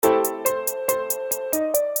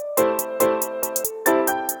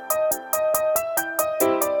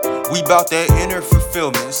We bout that inner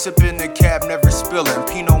fulfillment, sipping the cab, never spilling.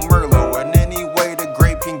 Pinot Merlot, in any way the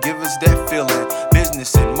grape can give us that feeling.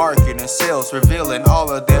 Business and market and sales, revealing all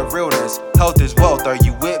of that realness. Health is wealth, are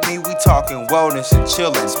you with me? We talking wellness and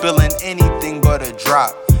chilling. Spilling anything but a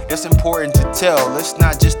drop. It's important to tell, it's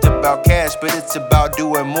not just about cash, but it's about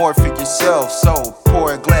doing more for yourself. So,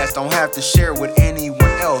 pour a glass, don't have to share with anyone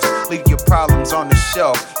else. Leave your problems on the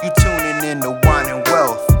shelf, you tuning in to Wine and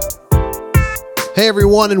Wealth. Hey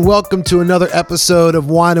everyone, and welcome to another episode of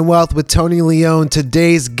Wine and Wealth with Tony Leone.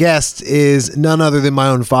 Today's guest is none other than my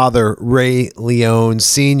own father, Ray Leone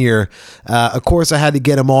Sr. Of course, I had to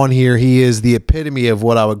get him on here. He is the epitome of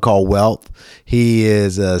what I would call wealth. He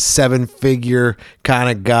is a seven-figure kind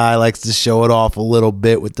of guy, likes to show it off a little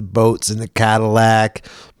bit with the boats and the Cadillac.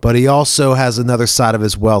 But he also has another side of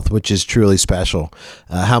his wealth, which is truly special.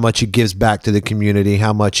 How much he gives back to the community,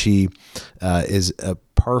 how much he is a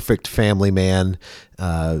perfect family man.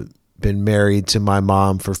 Been married to my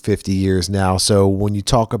mom for 50 years now. So when you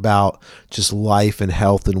talk about just life and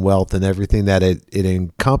health and wealth and everything that it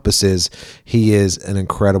encompasses, he is an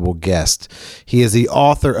incredible guest. He is the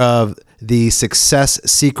author of The Success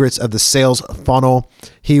Secrets of the Sales Funnel.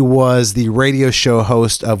 He was the radio show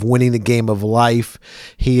host of Winning the Game of Life.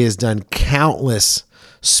 He has done countless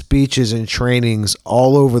speeches and trainings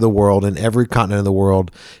all over the world, in every continent of the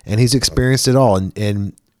world, and he's experienced it all.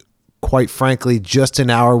 And quite frankly, just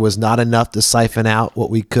an hour was not enough to siphon out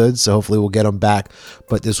what we could, so hopefully we'll get him back.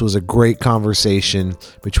 But this was a great conversation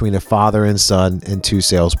between a father and son and two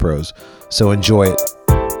sales pros. So enjoy it.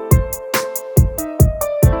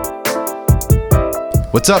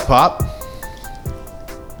 What's up, Pop?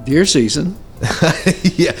 Deer season.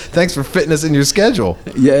 Yeah, thanks for fitting us in your schedule.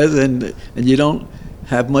 Yes, and you don't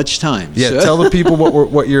have much time. Yeah, so. Tell the people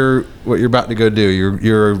what you're about to go do.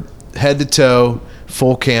 You're head to toe,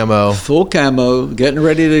 full camo. Full camo, getting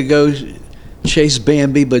ready to go chase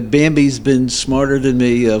Bambi, but Bambi's been smarter than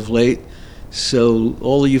me of late. So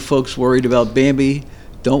all of you folks worried about Bambi,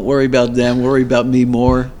 don't worry about them, worry about me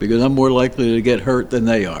more, because I'm more likely to get hurt than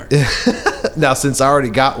they are. Now, since I already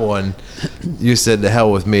got one, you said to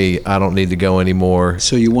hell with me, I don't need to go anymore.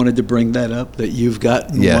 So you wanted to bring that up, that you've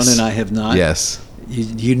got Yes. one and I have not? Yes.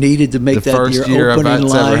 You needed to make The that first your year opening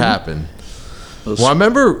that's line. ever happened. Well, I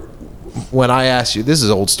remember when I asked you, this is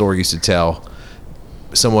an old story I used to tell.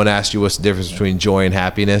 Someone asked you what's the difference between joy and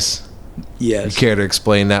happiness. Yes. You care to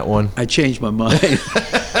explain that one? I changed my mind.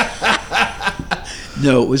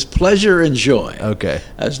 No, it was pleasure and joy. Okay.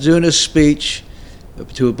 I was doing a speech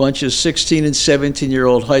to a bunch of 16 and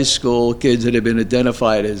 17-year-old high school kids that had been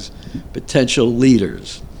identified as potential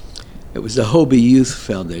leaders. It was the Hobie Youth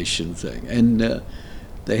Foundation thing. And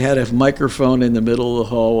they had a microphone in the middle of the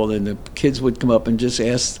hall, and the kids would come up and just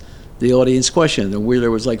ask the audience questions. And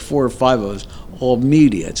there was like 4 or 5 of us, all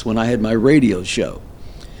media. It's when I had my radio show.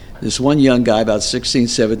 This one young guy, about 16,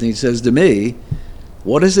 17, says to me,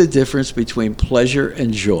 "What is the difference between pleasure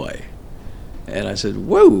and joy?" And I said,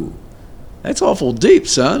 "Whoa, that's awful deep,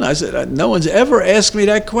 son." I said, "No one's ever asked me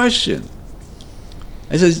that question."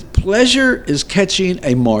 I said, "Pleasure is catching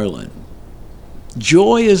a marlin.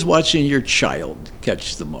 Joy is watching your child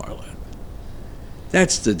catch the marlin.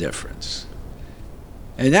 That's the difference."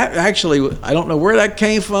 And that actually, I don't know where that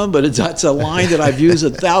came from, but that's a line that I've used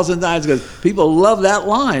 1,000 times because people love that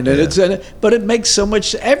line. And but it makes so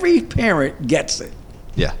much, every parent gets it.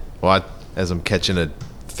 Yeah. Well, as I'm catching a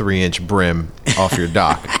 3-inch brim off your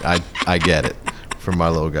dock, I get it from my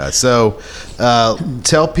little guy. So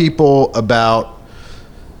tell people about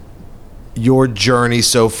your journey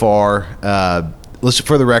so far. Listen,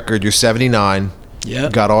 for the record, you're 79. Yeah.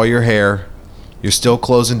 Got all your hair. You're still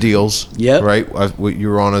closing deals. Yep. Right? You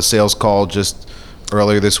were on a sales call just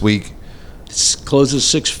earlier this week. Closed a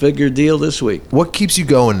 6-figure deal this week. What keeps you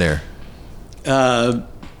going there?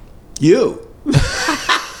 You.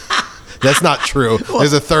 That's not true.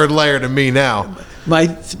 There's a third layer to me now. My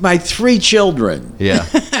 3 children. Yeah.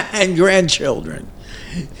 And grandchildren.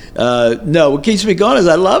 No, what keeps me going is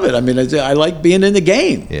I love it. I mean, I like being in the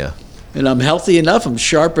game. Yeah. And I'm healthy enough, I'm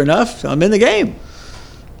sharp enough, I'm in the game.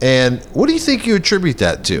 And what do you think you attribute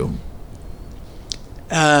that to?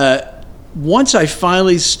 Once I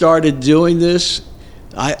finally started doing this,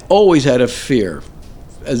 I always had a fear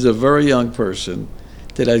as a very young person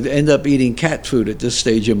that I'd end up eating cat food at this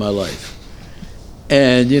stage of my life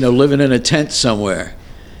and, living in a tent somewhere.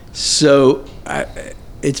 So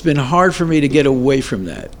it's been hard for me to get away from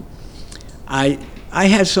that. I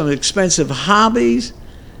have some expensive hobbies,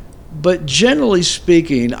 but generally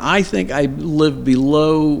speaking, I think I live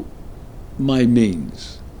below my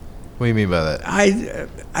means. What do you mean by that?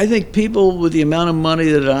 I think people with the amount of money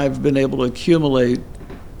that I've been able to accumulate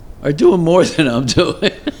are doing more than I'm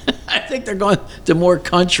doing. I think they're going to more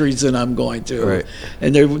countries than I'm going to. Right.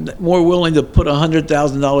 And they're more willing to put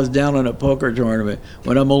 $100,000 down on a poker tournament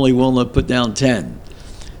when I'm only willing to put down 10.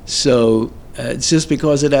 So it's just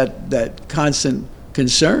because of that constant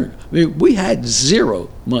concern. I mean, we had zero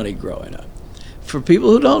money growing up. For people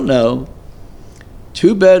who don't know,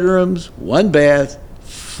 2 bedrooms, 1 bath,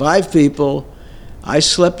 5 people. I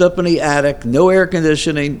slept up in the attic, no air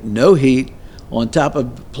conditioning, no heat, on top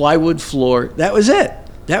of plywood floor. That was it.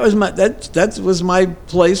 That was my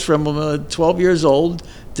place from 12 years old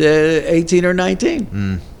to 18 or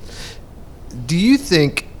 19. Do you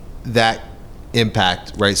think that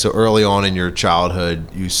impact, right? So early on in your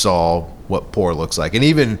childhood, you saw what poor looks like. And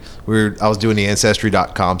even I was doing the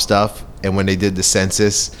Ancestry.com stuff, and when they did the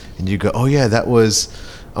census, and you go, oh yeah, that was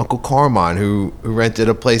Uncle Carmine who rented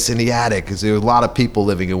a place in the attic, because there were a lot of people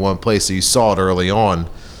living in one place, so you saw it early on.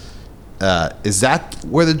 Is that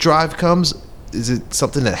where the drive comes? Is it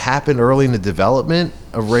something that happened early in the development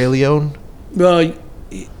of Ray Leone? Well,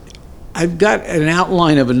 I've got an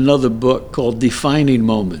outline of another book called Defining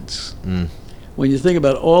Moments. When you think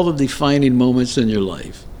about all the defining moments in your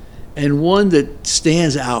life, and one that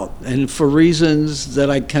stands out, and for reasons that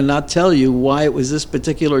I cannot tell you why it was this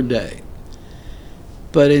particular day.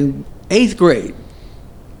 But in 8th grade,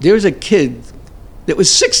 there was a kid that was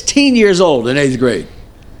 16 years old in 8th grade.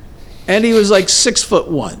 And he was like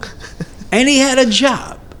 6'1". And he had a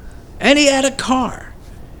job. And he had a car.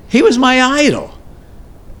 He was my idol.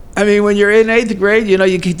 I mean, when you're in 8th grade, you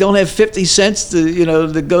don't have 50 cents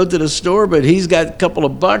to go to the store, but he's got a couple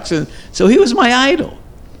of bucks. And so he was my idol.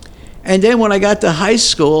 And then when I got to high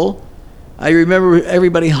school, I remember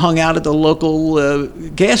everybody hung out at the local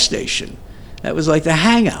gas station. That was like the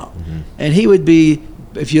hangout. And he would be,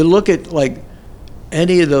 if you look at like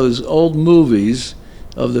any of those old movies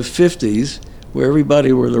of the 50s, where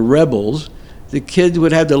everybody were the rebels, the kids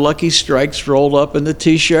would have the Lucky Strikes rolled up in the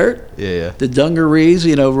T-shirt. Yeah. The dungarees,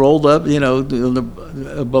 rolled up,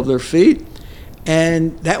 above their feet.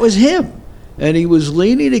 And that was him. And he was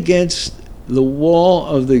leaning against the wall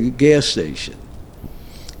of the gas station.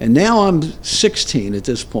 And now I'm 16 at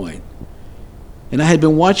this point. And I had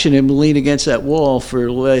been watching him lean against that wall for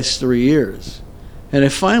the last 3 years. And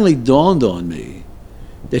it finally dawned on me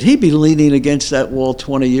that he'd be leaning against that wall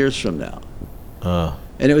 20 years from now.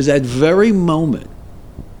 And it was that very moment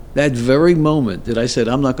that I said,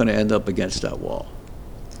 I'm not going to end up against that wall.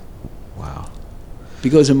 Wow.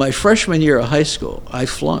 Because in my freshman year of high school, I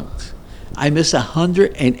flunked. I missed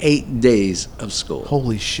 108 days of school.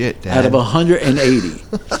 Holy shit, Dad. Out of 180.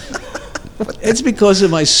 It's because of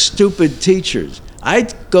my stupid teachers.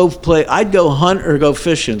 I'd go hunt or go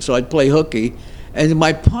fishing, so I'd play hooky, and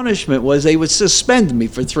my punishment was they would suspend me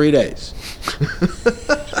for 3 days.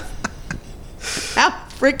 How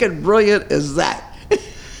freaking brilliant is that?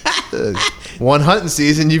 One hunting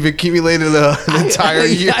season, you've accumulated an entire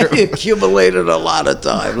year. I accumulated a lot of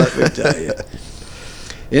time, let me tell you.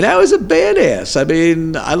 And I was a badass. I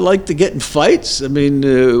mean, I liked to get in fights. I mean,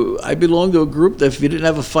 I belonged to a group that if you didn't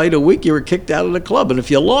have a fight a week, you were kicked out of the club. And if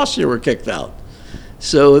you lost, you were kicked out.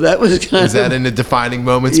 So that was kind of... Is that in the Defining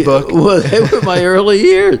Moments book? Well, they were my early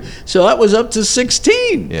years. So that was up to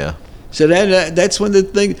 16. Yeah. So that's when the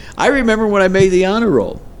thing... I remember when I made the honor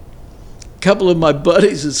roll. A couple of my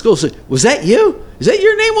buddies at school said, was that you? Is that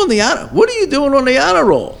your name on the honor? What are you doing on the honor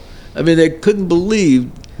roll? I mean, they couldn't believe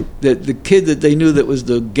that the kid that they knew that was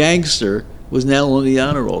the gangster was now on the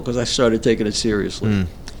honor roll, because I started taking it seriously.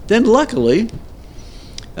 Then luckily,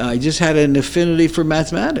 I just had an affinity for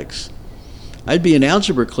mathematics. I'd be in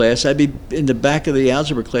algebra class. I'd be in the back of the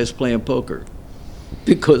algebra class playing poker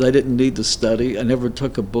because I didn't need to study. I never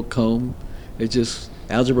took a book home. It just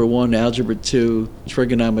algebra 1, algebra 2,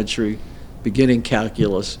 trigonometry, beginning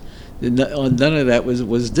calculus. None of that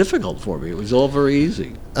was difficult for me. It was all very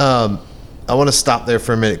easy. I want to stop there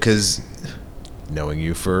for a minute, because knowing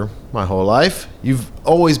you for my whole life, you've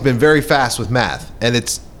always been very fast with math, and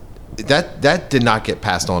that did not get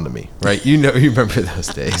passed on to me, right? You remember those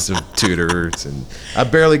days of tutors, and I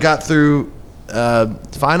barely got through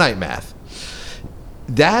finite math.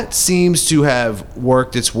 That seems to have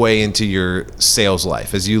worked its way into your sales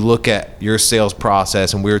life. As you look at your sales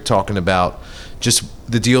process, and we were talking about just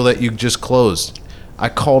the deal that you just closed, I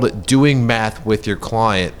called it doing math with your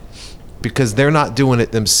client, because they're not doing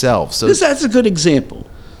it themselves. So that's a good example.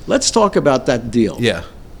 Let's talk about that deal. Yeah.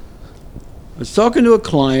 I was talking to a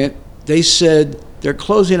client. They said their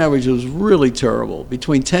closing average was really terrible,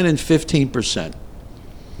 between 10 and 15%.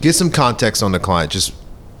 Give some context on the client, just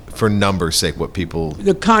for numbers' sake, what people...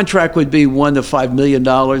 The contract would be $1 to $5 million,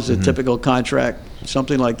 a typical contract.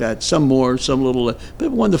 something like that. Some more, some little,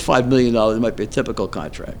 but $1 to $5 million might be a typical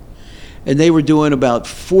contract. And they were doing about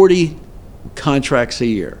 40 contracts a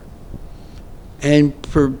year and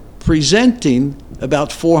presenting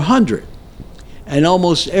about 400. And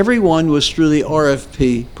almost everyone was through the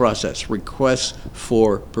RFP process, request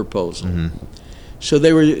for proposal.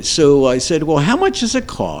 So I said, well, how much does it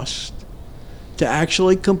cost to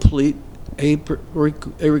actually complete a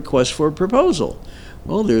request for a proposal?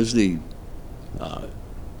 Well, there's the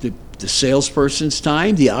salesperson's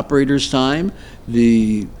time, the operator's time,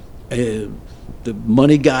 the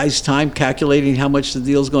money guy's time calculating how much the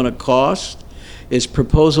deal's going to cost. It's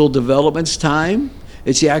proposal development's time.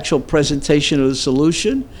 It's the actual presentation of the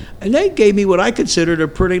solution. And they gave me what I considered a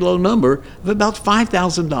pretty low number of about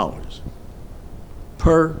 $5,000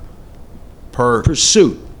 per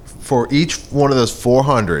suit. For each one of those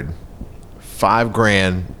 400,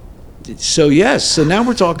 $5,000. So yes, so now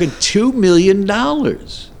we're talking $2 million.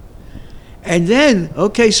 And then,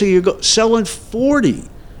 okay, so you're selling 40.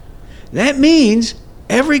 That means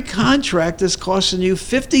every contract is costing you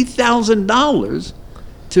 $50,000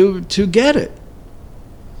 to get it.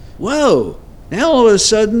 Whoa, now all of a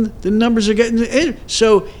sudden the numbers are getting in.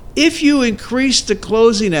 So if you increase the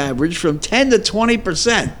closing average from 10 to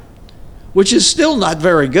 20%, which is still not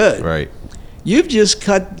very good, Right. you've just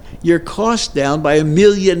cut your cost down by $1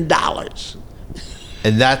 million.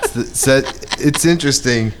 And that's so it's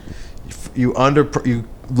interesting. You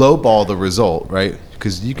lowball the result, right?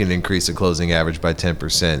 Because you can increase the closing average by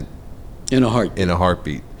 10% In a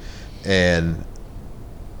heartbeat, and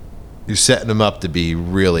you're setting them up to be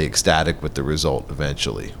really ecstatic with the result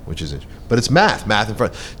eventually, which is interesting. But it's math in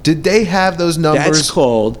front. Did they have those numbers? That's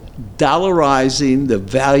called dollarizing the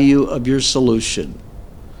value of your solution.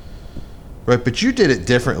 Right, but you did it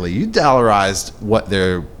differently. You dollarized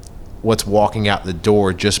what's walking out the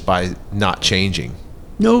door just by not changing.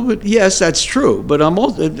 No, but yes, that's true. But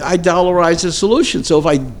I dollarize the solution. So if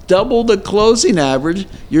I double the closing average,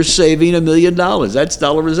 you're saving $1 million. That's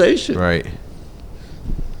dollarization. Right.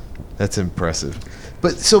 That's impressive.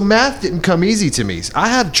 But so math didn't come easy to me. I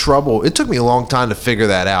had trouble. It took me a long time to figure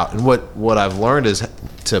that out. And what I've learned is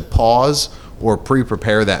to pause or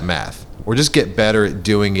pre-prepare that math, or just get better at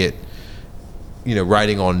doing it.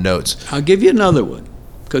 Writing on notes. I'll give you another one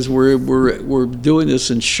because we're doing this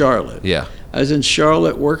in Charlotte. Yeah. I was in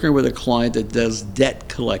Charlotte working with a client that does debt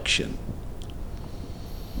collection.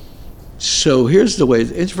 So here's the way,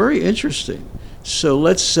 it's very interesting. So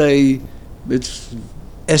let's say it's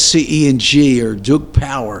SCE&G or Duke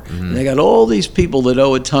Power, and they got all these people that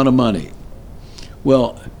owe a ton of money.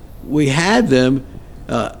 Well, we had them,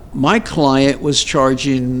 my client was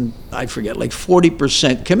charging, I forget, like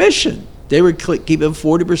 40% commission. They were keeping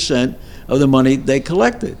 40% of the money they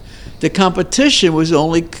collected. The competition was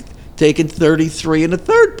only taking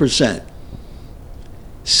 33.33%.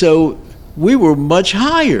 So we were much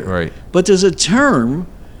higher. Right. But there's a term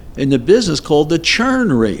in the business called the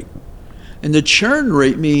churn rate. And the churn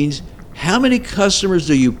rate means how many customers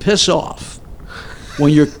do you piss off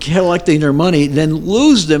when you're collecting their money, then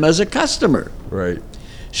lose them as a customer. Right.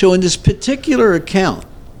 So in this particular account,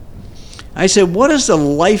 I said, what is the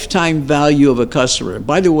lifetime value of a customer? And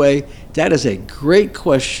by the way, that is a great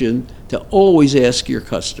question to always ask your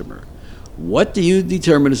customer. What do you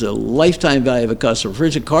determine as the lifetime value of a customer? For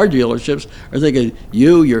instance, car dealerships are thinking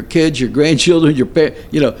you, your kids, your grandchildren, your parents,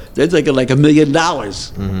 they're thinking like $1 million.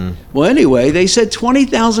 Well, anyway, they said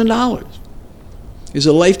 $20,000 is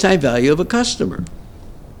the lifetime value of a customer.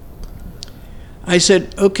 I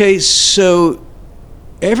said, okay, so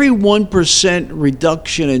every 1%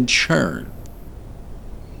 reduction in churn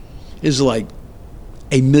is like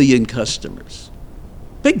 1 million customers.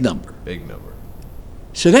 Big number. Big number.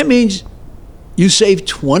 So that means you save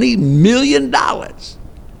 $20 million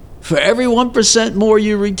for every 1% more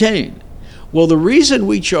you retain. Well, the reason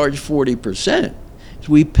we charge 40% is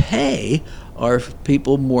we pay our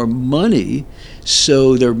people more money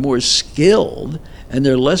so they're more skilled and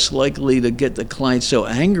they're less likely to get the client so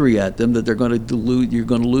angry at them that you're going to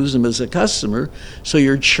lose them as a customer. So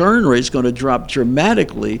your churn rate is going to drop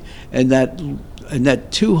dramatically, and that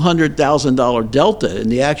 $200,000 delta in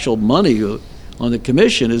the actual money on the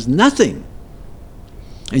commission is nothing.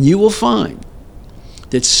 And you will find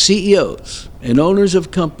that CEOs and owners of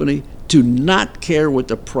company do not care what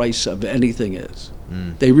the price of anything is.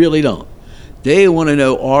 They really don't. They want to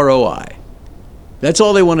know ROI. That's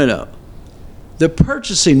all they want to know. The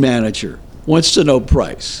purchasing manager wants to know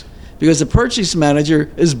price because the purchasing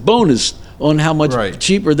manager is bonused on how much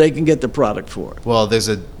cheaper they can get the product for. Well, there's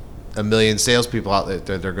a million salespeople out there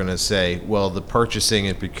that they're going to say, well, the purchasing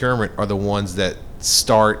and procurement are the ones that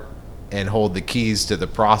start and hold the keys to the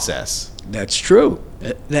process. That's true.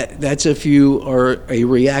 That's if you are a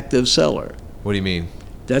reactive seller. What do you mean?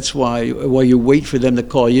 That's why you wait for them to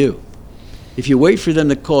call you. If you wait for them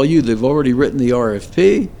to call you, they've already written the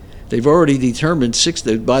RFP. They've already determined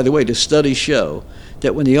by the way, the studies show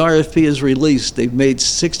that when the RFP is released, they've made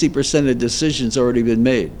 60% of decisions already been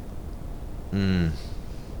made.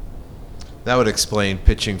 That would explain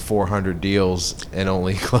pitching 400 deals and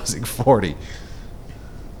only closing 40.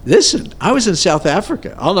 Listen, I was in South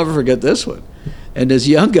Africa. I'll never forget this one. And this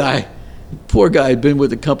young guy, poor guy, had been with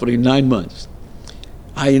the company 9 months.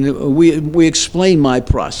 We explained my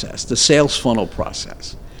process, the sales funnel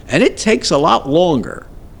process. And it takes a lot longer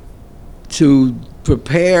to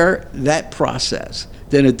prepare that process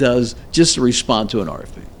than it does just to respond to an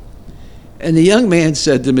RFP. And the young man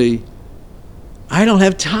said to me, I don't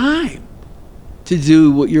have time to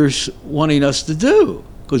do what you're wanting us to do,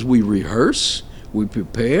 because we rehearse, we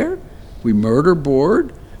prepare, we murder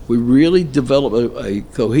board, we really develop a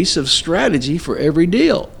cohesive strategy for every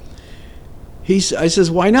deal. I says,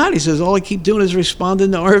 why not? He says, all I keep doing is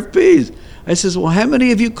responding to RFPs. I says, well, how many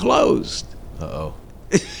have you closed? Uh-oh.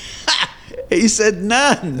 He said,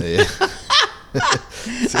 none. Yeah.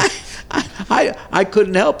 I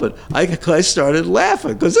couldn't help it. I started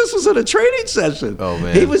laughing because this was at a training session. Oh,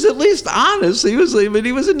 man. He was at least honest. He was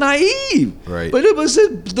naive. Right. But it was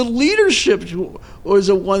the leadership was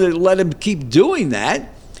the one that let him keep doing that.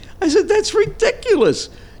 I said, that's ridiculous.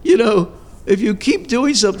 If you keep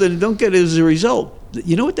doing something and don't get it as a result,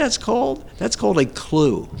 you know what that's called? That's called a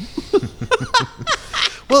clue.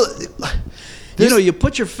 Well, you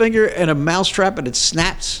put your finger in a mousetrap and it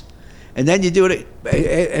snaps, and then you do it,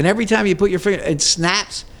 and every time you put your finger, it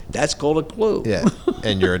snaps. That's called a clue. yeah,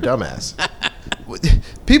 and you're a dumbass.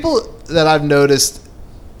 People that I've noticed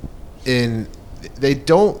they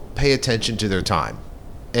don't pay attention to their time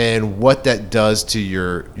and what that does to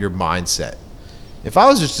your mindset. If I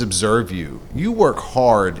was just to observe you work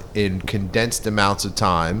hard in condensed amounts of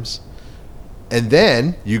times, and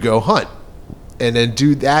then you go hunt, and then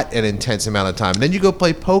do that an intense amount of time. And then you go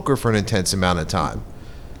play poker for an intense amount of time.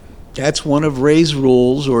 That's one of Ray's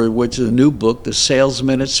rules, or which is a new book, The Sales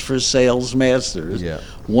Minutes for Sales Masters. Yeah.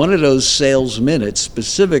 One of those sales minutes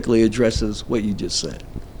specifically addresses what you just said.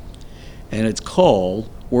 And it's called,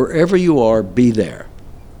 wherever you are, be there.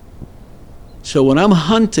 So when I'm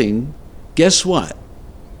hunting, guess what?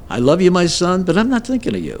 I love you, my son, but I'm not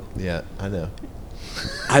thinking of you. Yeah, I know.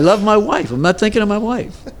 I love my wife. I'm not thinking of my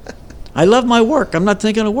wife. I love my work. I'm not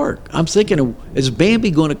thinking of work. I'm thinking of, is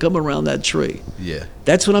Bambi going to come around that tree? Yeah.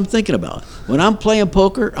 That's what I'm thinking about. When I'm playing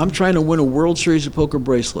poker, I'm trying to win a World Series of Poker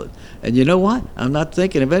bracelet. And you know what? I'm not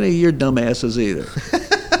thinking of any of your dumbasses either.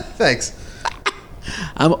 Thanks.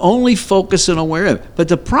 I'm only focusing on where I am. But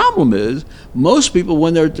the problem is, most people,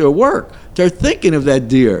 when they're at their work, they're thinking of that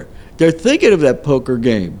deer. They're thinking of that poker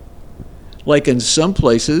game. Like in some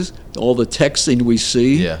places, all the texting we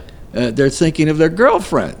see, they're thinking of their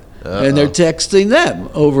girlfriend. And they're texting them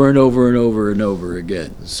over and over and over and over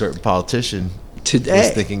again. A certain politician today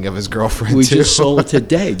was thinking of his girlfriend we too. just saw it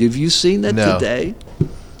today. Have you seen that No. today?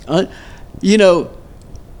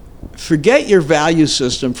 Forget your value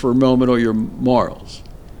system for a moment or your morals.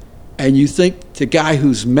 And you think the guy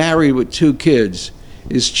who's married with 2 kids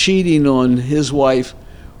is cheating on his wife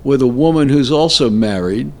with a woman who's also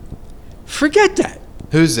married. Forget that.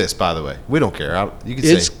 Who's this, by the way? We don't care. You can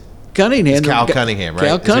It's say Cunningham. It's Cal Cunningham, right?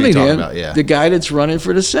 Cal That's what you're talking Cunningham, about, yeah. the guy that's running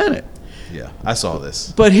for the Senate. Yeah, I saw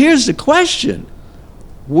this. But here's the question.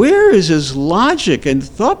 Where is his logic and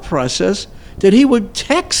thought process that he would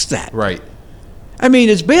text that? Right. I mean,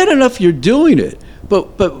 it's bad enough you're doing it,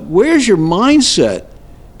 but where's your mindset?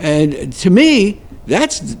 And to me,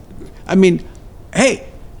 hey,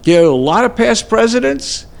 there are a lot of past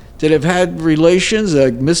presidents that have had relations,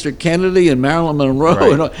 like Mr. Kennedy and Marilyn Monroe.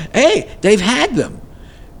 Right. And all. Hey, they've had them.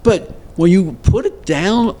 But when you put it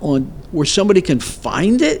down on where somebody can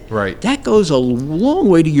find it, Right. that goes a long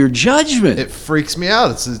way to your judgment. It freaks me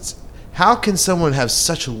out. It's how can someone have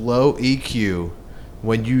such low EQ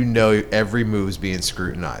when you know every move's being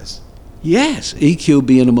scrutinized? Yes, EQ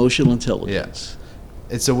being emotional intelligence.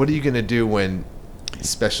 And so what are you going to do when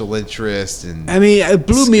special interest and I mean, it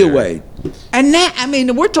blew me away. And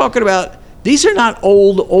we're talking about, these are not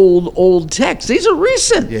old texts. These are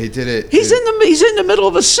recent. Yeah, he did it. He's in the middle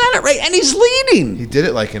of a Senate race, and he's leading. He did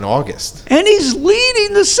it like in August. And he's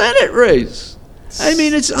leading the Senate race. I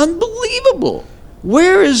mean, it's unbelievable.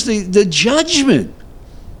 Where is the judgment?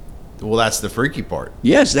 Well, that's the freaky part.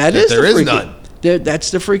 Yes, That is there the is freaky. none. That's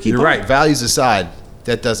the freaky You're part. right. Values aside,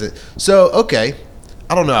 that doesn't. So, okay.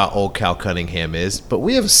 I don't know how old Cal Cunningham is, but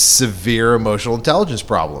we have a severe emotional intelligence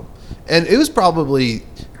problem. And it was probably,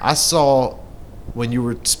 I saw when you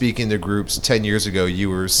were speaking to groups 10 years ago, you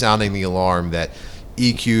were sounding the alarm that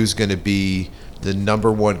EQ is going to be the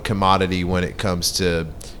number one commodity when it comes to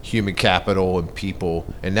human capital and people.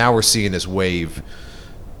 And now we're seeing this wave.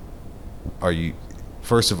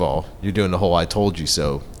 First of all, you're doing the whole I told you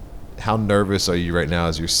so. How nervous are you right now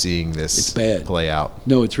as you're seeing this It's bad. play out?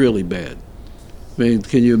 No, it's really bad. I mean,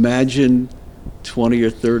 can you imagine 20 or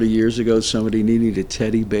 30 years ago somebody needing a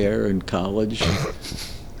teddy bear in college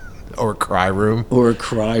Or a cry room? or a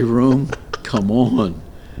cry room? Come on.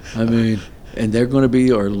 I mean, and they're going to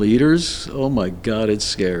be our leaders? Oh my God, it's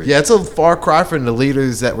scary. Yeah, it's a far cry from the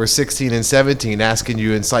leaders that were 16 and 17 asking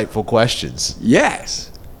you insightful questions. Yes.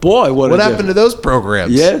 Boy, what Happened to those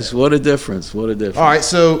programs? Yes, what a difference. What a difference. All right,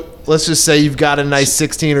 so let's just say you've got a nice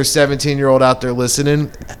 16 or 17-year-old out there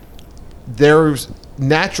listening. They're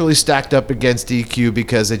naturally stacked up against EQ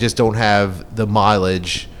because they just don't have the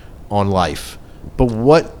mileage on life. But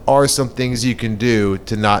what are some things you can do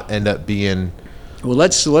to not end up being... Well,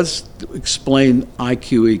 let's explain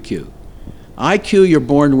IQ, EQ. IQ you're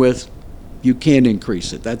born with, you can't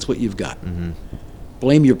increase it. That's what you've got. Mm-hmm.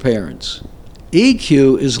 Blame your parents.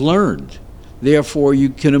 EQ is learned. Therefore, you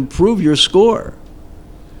can improve your score.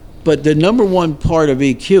 But the number one part of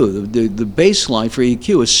EQ, the baseline for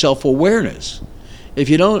EQ is self-awareness. If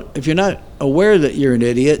you're not aware that you're an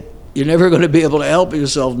idiot, you're never going to be able to help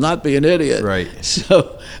yourself not be an idiot. Right.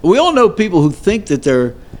 So we all know people who think that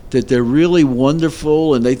they're really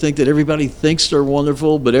wonderful, and they think that everybody thinks they're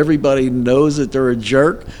wonderful, but everybody knows that they're a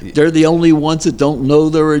jerk. They're the only ones that don't know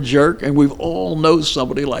they're a jerk, and we've all known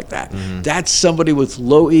somebody like that. Mm-hmm. That's somebody with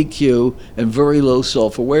low EQ and very low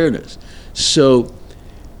self-awareness. So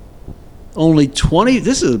only 20,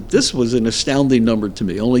 this was an astounding number to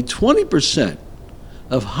me, only 20%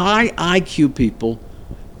 of high IQ people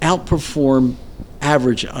outperform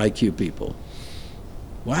average IQ people.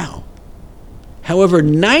 Wow. However,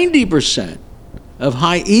 90% of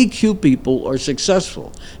high EQ people are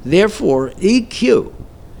successful. Therefore, EQ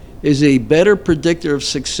is a better predictor of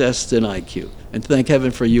success than IQ. And thank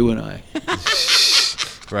heaven for you and I.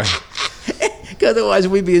 Right. Otherwise,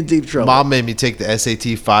 we'd be in deep trouble. Mom made me take the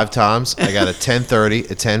SAT 5 times. I got a 1030, a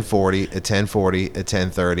 1040, a 1040, a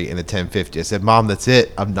 1030, and a 1050. I said, Mom, that's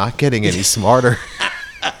it. I'm not getting any smarter.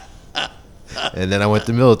 And then I went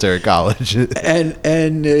to military college. and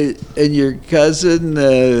your cousin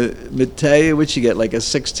Matea, what she get, like a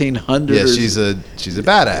 1600? Yeah, she's a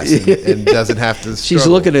badass and doesn't have to struggle. She's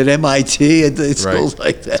looking at MIT and schools right.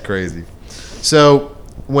 like that. It's crazy. So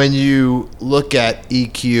when you look at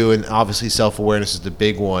EQ, and obviously self-awareness is the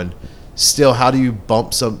big one, still, how do you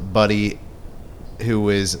bump somebody who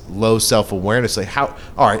is low self-awareness? Like all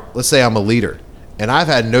right, let's say I'm a leader, and I've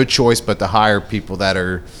had no choice but to hire people that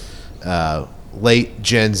are late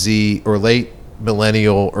Gen Z or late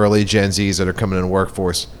millennial, early Gen Zs that are coming in the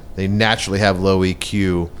workforce. They naturally have low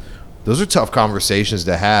EQ. Those are tough conversations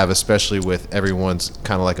to have, especially with everyone's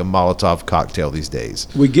kind of like a Molotov cocktail these days.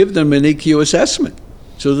 We give them an EQ assessment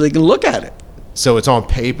so they can look at it. So it's on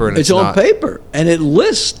paper, and it's on paper, and it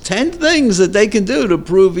lists 10 things that they can do to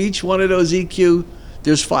prove each one of those EQ.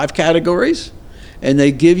 There's 5 categories, and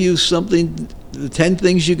they give you something, 10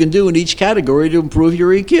 things you can do in each category to improve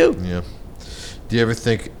your EQ. Yeah. Do you ever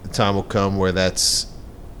think the time will come where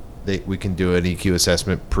we can do an EQ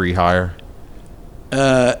assessment pre-hire?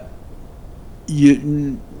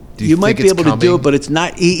 You might be able to do it, but it's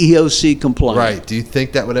not EEOC compliant. Right. Do you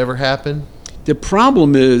think that would ever happen? The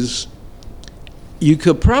problem is you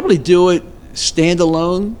could probably do it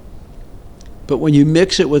standalone, but when you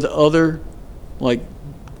mix it with other, like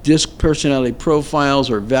DISC personality profiles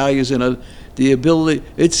or values and the ability,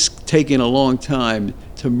 it's taking a long time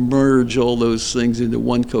to merge all those things into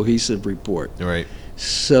one cohesive report. Right.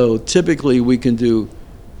 So typically we can do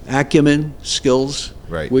acumen, skills.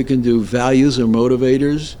 Right. We can do values or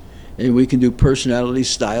motivators, and we can do personality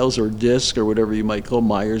styles or DISC or whatever you might call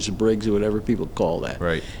Myers-Briggs or whatever people call that.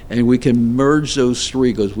 Right. And we can merge those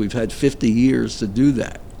 3 because we've had 50 years to do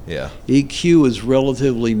that. Yeah. EQ is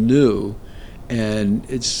relatively new, and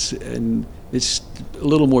it's a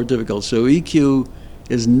little more difficult. So EQ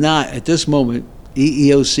is not, at this moment,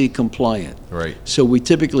 EEOC compliant. Right. So we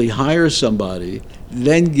typically hire somebody,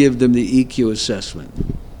 then give them the EQ assessment.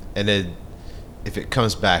 And then if it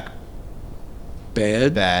comes back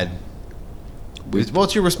bad, well,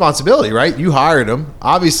 it's your responsibility, right? You hired them.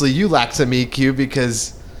 Obviously, you lack some EQ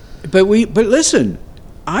because... But listen,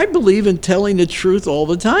 I believe in telling the truth all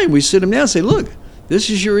the time. We sit them down and say, look, this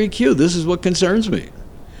is your EQ. This is what concerns me.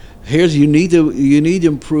 You need to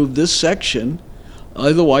improve this section.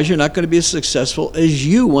 Otherwise, you're not going to be as successful as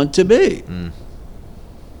you want to be.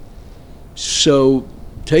 So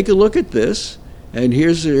take a look at this, and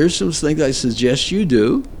here's some things I suggest you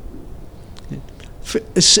do.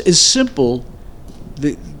 It's simple.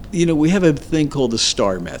 We have a thing called the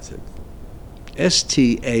STAR method.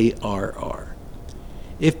 STARR.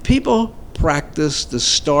 If people practice the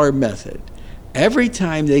STAR method, every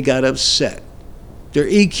time they got upset, their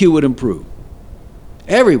EQ would improve.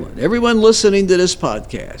 Everyone listening to this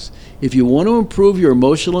podcast, if you want to improve your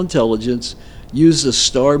emotional intelligence, use the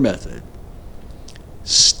STAR method.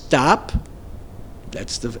 Stop,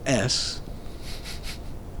 that's the S.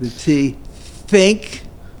 The T, think.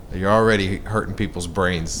 You're already hurting people's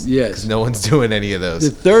brains. Yes. Because no one's doing any of those. The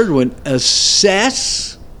third one,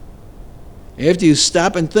 assess. After you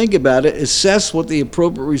stop and think about it, assess what the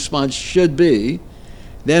appropriate response should be.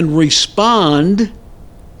 Then respond.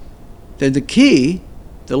 Then the key,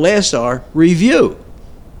 the last R, review.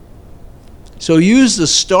 So use the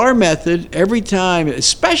STAR method every time,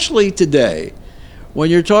 especially today, when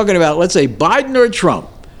you're talking about, let's say, Biden or Trump,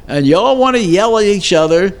 and you all want to yell at each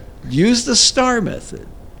other, use the STAR method.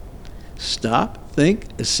 Stop, think,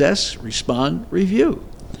 assess, respond, review.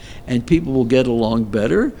 And people will get along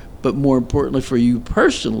better, but more importantly for you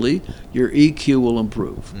personally, your EQ will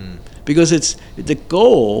improve. Because the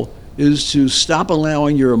goal is to stop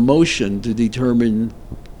allowing your emotion to determine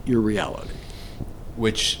your reality.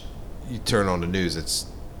 Which, you turn on the news, it's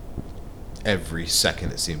every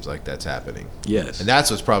second it seems like that's happening. Yes. And that's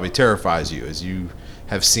what probably terrifies you, is you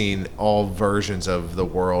have seen all versions of the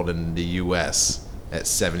world in the U.S. at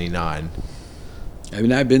 79. I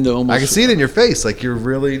mean, I've been to almost... I can see it in your face, like you're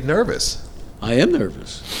really nervous. I am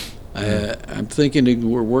nervous. I'm thinking that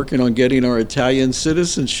we're working on getting our Italian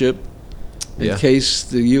citizenship in case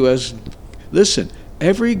the U.S. Listen,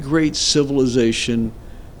 every great civilization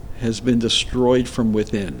has been destroyed from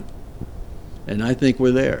within, and I think we're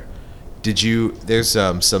there. There's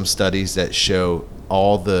some studies that show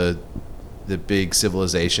all the big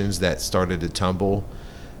civilizations that started to tumble,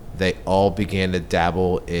 they all began to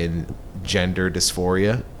dabble in gender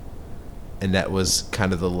dysphoria, and that was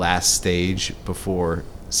kind of the last stage before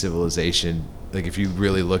civilization, like if you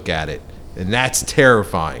really look at it, and that's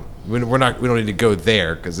terrifying. We don't need to go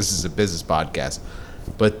there because this is a business podcast,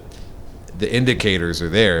 but the indicators are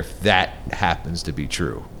there if that happens to be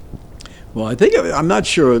true. Well, I'm not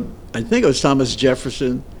sure. I think it was Thomas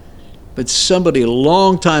Jefferson, but somebody a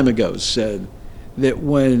long time ago said that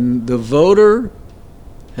when the voter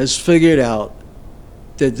has figured out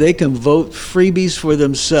that they can vote freebies for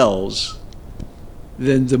themselves,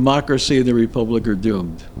 then democracy and the republic are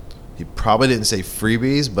doomed. He probably didn't say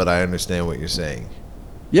freebies, but I understand what you're saying.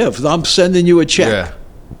 Yeah, if I'm sending you a check. Yeah.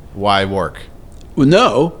 Why work? Well,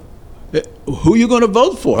 no. Who are you going to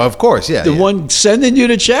vote for? Of course, yeah. The one sending you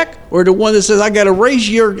the check, or the one that says, I got to raise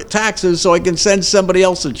your taxes so I can send somebody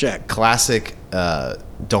else a check? Classic,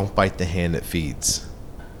 don't bite the hand that feeds.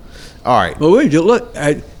 All right. Well, wait, look,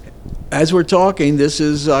 as we're talking, this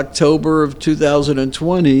is October of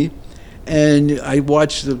 2020, and I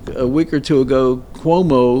watched a week or two ago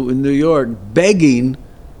Cuomo in New York begging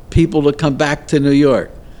people to come back to New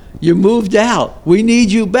York. You moved out. We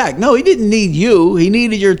need you back. No, he didn't need you. He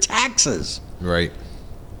needed your taxes. Right.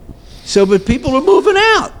 So, but people are moving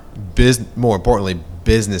out. More importantly,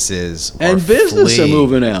 businesses and are business fleeing. Are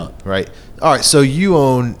moving out. Right. All right. So you've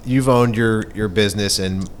owned your business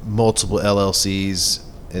and multiple LLCs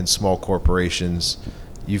and small corporations.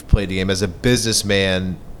 You've played the game as a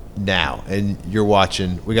businessman now, and you're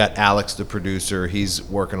watching. We got Alex, the producer. He's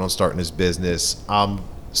working on starting his business. I'm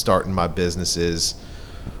starting my businesses.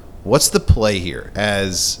 What's the play here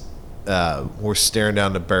as we're staring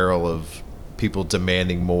down the barrel of people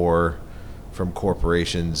demanding more from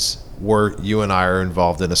corporations? You and I are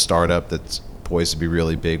involved in a startup that's poised to be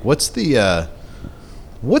really big. What's the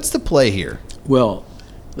play here? Well,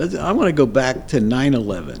 I want to go back to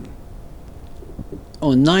 9/11.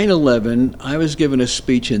 On 9/11, I was giving a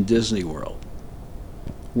speech in Disney World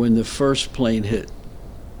when the first plane hit.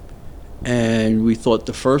 And we thought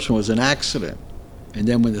the first one was an accident. And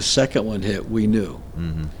then when the second one hit, we knew.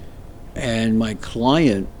 Mm-hmm. And my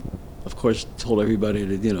client, of course, told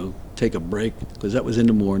everybody to, take a break, because that was in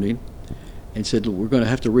the morning, and said, we're going to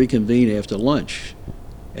have to reconvene after lunch.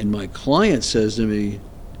 And my client says to me,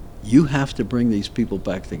 you have to bring these people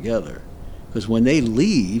back together, because when they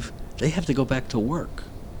leave, they have to go back to work.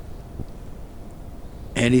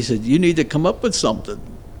 And he said, you need to come up with something.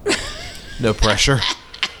 No pressure.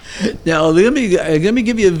 Now, let me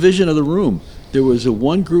give you a vision of the room. There was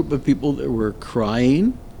one group of people that were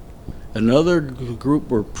crying, another group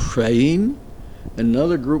were praying,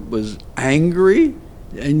 another group was angry,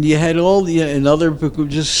 And you had and other people were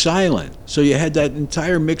just silent. So you had that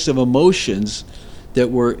entire mix of emotions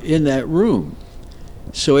that were in that room.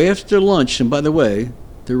 So after lunch, and by the way,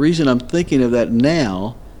 the reason I'm thinking of that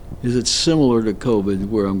now is it's similar to COVID,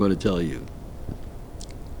 where I'm going to tell you.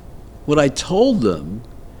 What I told them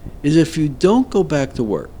is if you don't go back to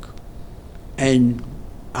work and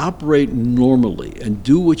operate normally and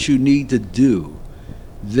do what you need to do,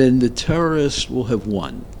 then the terrorists will have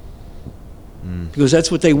won. Because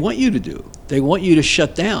that's what they want you to do. They want you to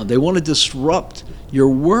shut down. They want to disrupt your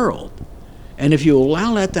world. And if you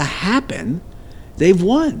allow that to happen, they've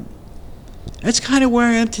won. That's kind of where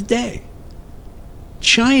I am today.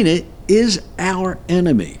 China is our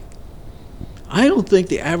enemy. I don't think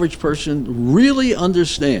the average person really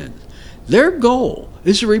understands. Their goal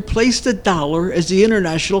is to replace the dollar as the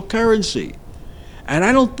international currency. And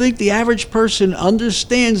I don't think the average person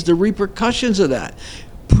understands the repercussions of that.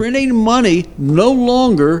 Printing money no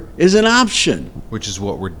longer is an option. Which is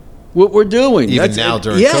what we're doing. Even now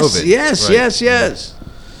during yes, COVID. Yes, right? yes.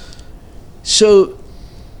 So,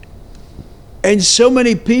 and so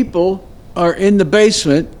many people are in the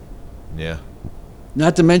basement, Yeah.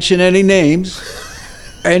 not to mention any names,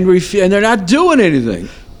 and they're not doing anything.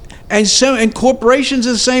 And corporations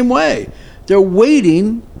the same way. They're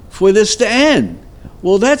waiting for this to end.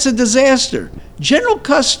 Well, that's a disaster. General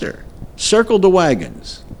Custer circled the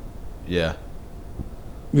wagons. Yeah.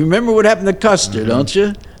 Remember what happened to Custer, don't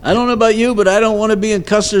you? I don't know about you, but I don't want to be in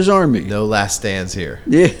Custer's army. No last stands here.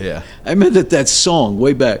 Yeah. Yeah. I remember that song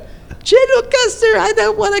way back. General Custer, I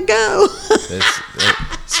don't want to go.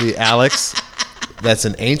 See, Alex, that's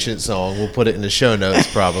an ancient song. We'll put it in the show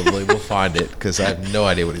notes probably. We'll find it because I have no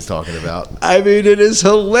idea what he's talking about. I mean, it is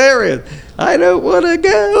hilarious. I don't want to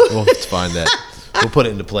go. We'll have to find that. We'll put it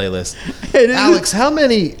in the playlist. It is- Alex, how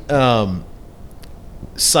many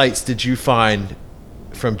sites did you find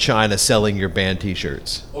from China selling your band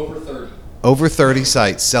T-shirts? Over 30. Over 30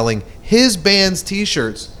 sites selling his band's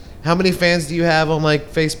T-shirts. How many fans do you have on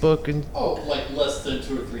like Facebook and Oh, like less than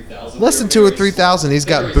 2,000 or 3,000. less than 2,000 or 3,000? He's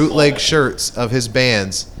got Very bootleg small. shirts of his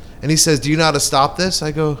bands, and he says, "Do you know how to stop this?"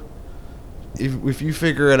 I go, "If you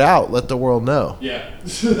figure it out, let the world know." Yeah.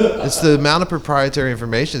 It's the amount of proprietary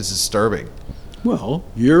information is disturbing. Well,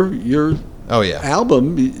 your Oh yeah,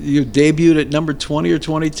 album, you debuted at number 20 or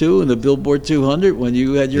 22 in the Billboard 200 when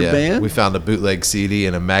you had your yeah. band. We found a bootleg CD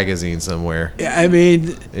in a magazine somewhere. I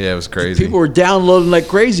mean, Yeah, it was crazy. people were downloading like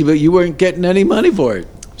crazy, but you weren't getting any money for it.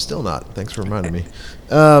 Still not. Thanks for reminding me.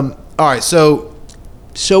 All right, so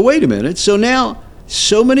So wait a minute. So now,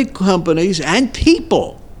 so many companies and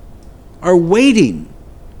people are waiting.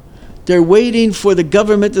 They're waiting for the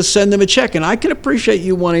government to send them a check. And I can appreciate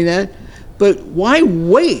you wanting that, but why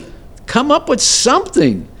wait? Come up with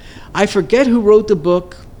something. I forget who wrote the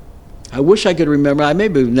book. I wish I could remember.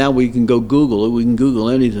 Maybe now we can go Google it. We can Google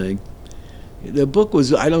anything. The book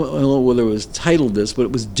was, I don't know whether it was titled this, but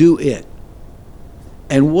it was Do It.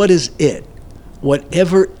 And what is it?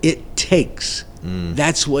 Whatever it takes.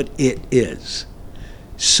 That's what it is.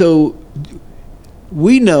 So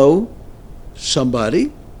we know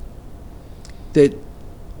somebody that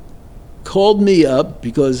called me up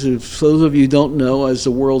because, if those of you don't know, as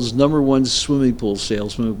the world's #1 swimming pool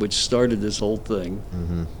salesman, which started this whole thing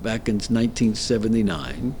back in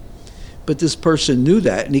 1979. But this person knew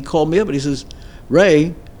that, and he called me up and he says,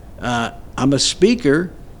 "Ray, I'm a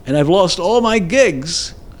speaker, and I've lost all my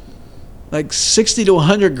gigs, like 60 to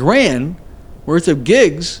 100 grand worth of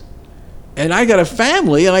gigs, and I got a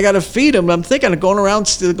family, and I got to feed them. I'm thinking of going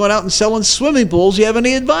out and selling swimming pools. You have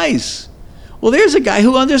any advice?" Well, there's a guy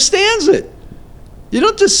who understands it. You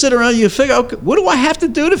don't just sit around and you figure, okay, what do I have to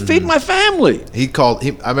do to feed my family? he called.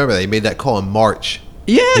 I remember that he made that call in March.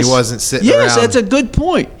 Yes. He wasn't sitting Yes, around. that's a good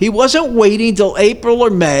point. He wasn't waiting till April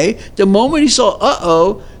or May. The moment he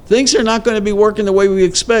saw, things are not going to be working the way we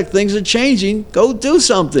expect. Things are changing. Go do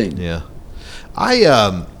something. Yeah.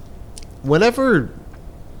 Whenever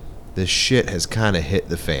the shit has kind of hit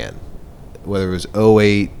the fan, whether it was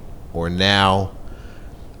 08 or now,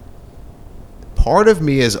 part of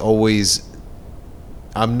me is always,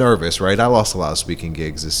 I'm nervous, right? I lost a lot of speaking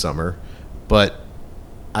gigs this summer, but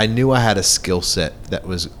I knew I had a skill set that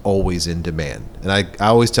was always in demand. And I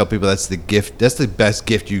always tell people that's the best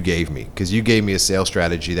gift you gave me, because you gave me a sales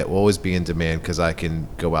strategy that will always be in demand because I can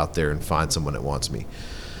go out there and find someone that wants me.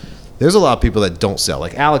 There's a lot of people that don't sell.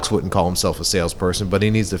 Like Alex wouldn't call himself a salesperson, but he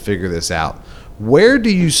needs to figure this out. Where do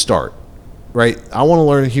you start? Right? I want to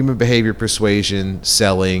learn human behavior, persuasion,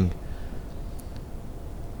 selling.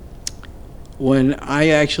 When I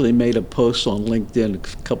actually made a post on LinkedIn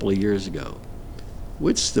a couple of years ago,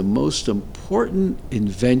 what's the most important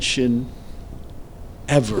invention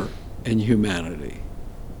ever in humanity?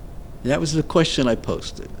 That was the question I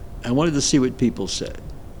posted. I wanted to see what people said.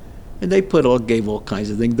 And they gave all kinds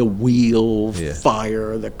of things: the wheel, Yeah.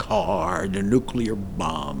 fire, the car, the nuclear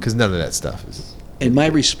bomb. Because none of that stuff is And my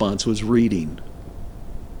response was reading.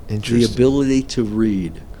 The interesting. ability to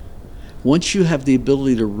read. Once you have the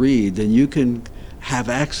ability to read, then you can have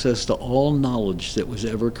access to all knowledge that was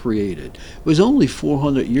ever created. It was only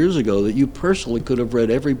 400 years ago that you personally could have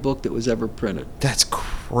read every book that was ever printed. That's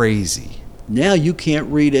crazy. Now you can't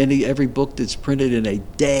read every book that's printed in a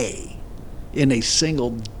day, in a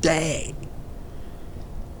single day.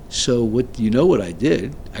 So what I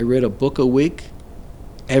did? I read a book a week,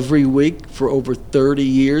 every week for over 30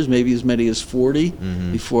 years, maybe as many as 40,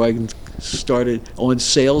 before I started on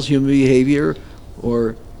sales, human behavior,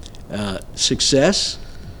 or success.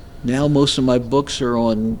 Now most of my books are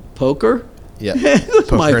on poker. Yeah.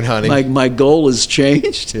 Poker and hunting. My goal has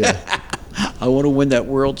changed. Yeah. I want to win that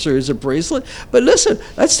World Series of bracelet. But listen,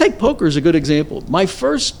 let's take poker as a good example. My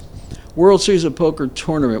first World Series of Poker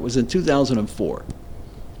tournament was in 2004.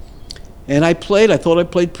 And I thought I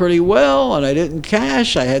played pretty well, and I didn't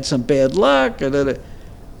cash. I had some bad luck.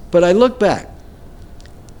 But I look back.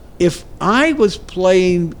 If I was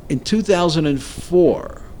playing in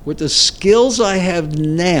 2004 with the skills I have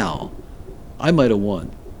now, I might have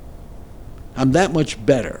won. I'm that much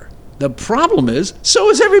better. The problem is, so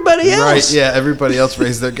is everybody else. Right, yeah, everybody else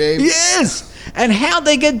raised their game. Yes. And how'd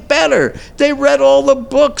they get better? They read all the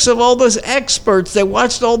books of all those experts. They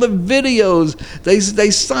watched all the videos. They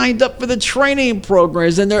signed up for the training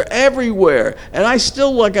programs, and they're everywhere. And I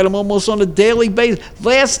still look at them almost on a daily basis.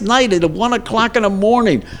 Last night at 1 o'clock in the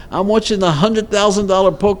morning, I'm watching the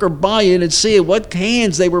 $100,000 poker buy-in and seeing what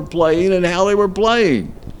hands they were playing and how they were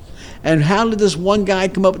playing. And how did this one guy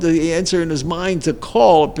come up with the answer in his mind to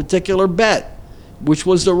call a particular bet, which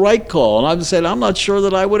was the right call? And I said, I'm not sure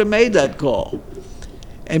that I would have made that call.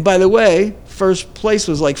 And by the way, first place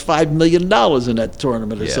was like $5 million in that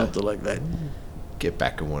tournament or Yeah. something like that. Get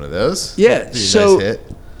back in one of those. Yeah, Be a so- nice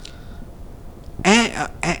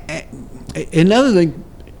hit. Another thing,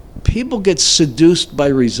 people get seduced by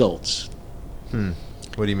results.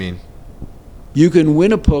 What do you mean? You can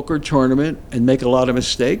win a poker tournament and make a lot of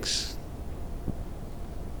mistakes.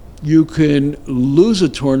 You can lose a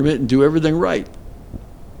tournament and do everything right.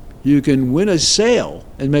 You can win a sale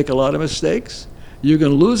and make a lot of mistakes. You can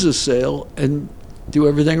lose a sale and do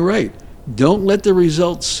everything right. Don't let the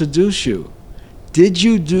results seduce you. Did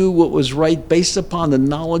you do what was right based upon the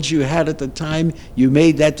knowledge you had at the time you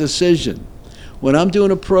made that decision? When I'm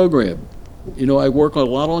doing a program, I work a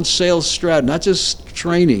lot on sales strategy, not just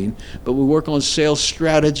training, but we work on sales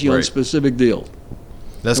strategy on Right. specific deals.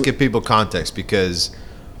 Let's give people context, because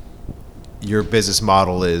your business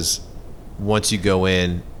model is, once you go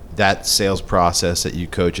in, that sales process that you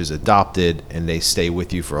coach is adopted and they stay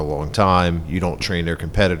with you for a long time. You don't train their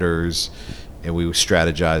competitors, and we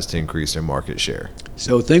strategize to increase their market share.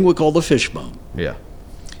 So a thing we call the fishbone, Yeah.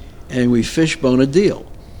 and we fishbone a deal.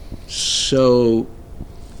 So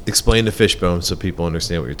Explain the fishbone so people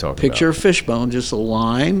understand what you're talking picture a about. fishbone, just a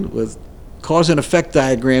line with cause and effect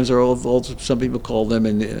diagrams, or all some people call them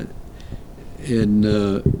in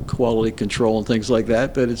quality control and things like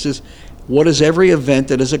that. But it's just, what is every event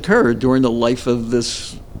that has occurred during the life of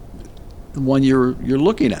this one you're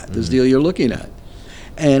looking at, this deal you're looking at.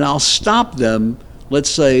 And I'll stop them, let's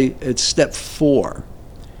say it's step 4,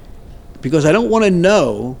 because I don't want to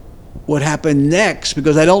know what happened next,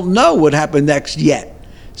 because I don't know what happened next yet.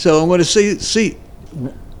 So I'm going to see,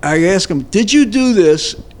 I ask them, did you do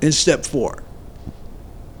this in step 4?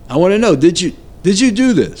 I want to know, did you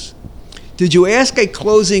do this? Did you ask a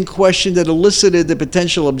closing question that elicited the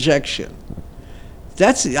potential objection?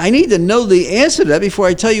 I need to know the answer to that before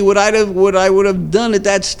I tell you what I would have done at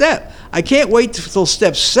that step. I can't wait till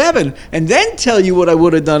step 7 and then tell you what I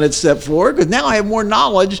would have done at step 4, because now I have more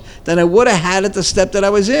knowledge than I would have had at the step that I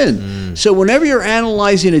was in. So whenever you're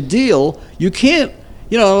analyzing a deal, you can't.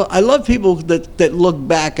 I love people that look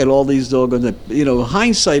back at all these doggone,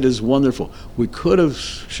 hindsight is wonderful. We could have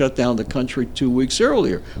shut down the country 2 weeks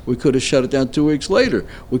earlier. We could have shut it down 2 weeks later.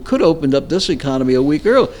 We could have opened up this economy a week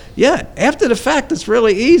earlier. Yeah, after the fact, it's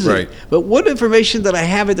really easy. Right. But what information did I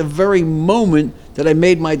have at the very moment that I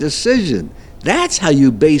made my decision? That's how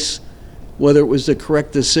you base whether it was the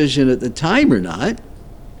correct decision at the time or not.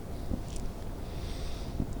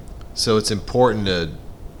 So it's important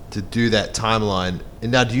to do that timeline.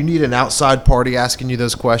 And now, do you need an outside party asking you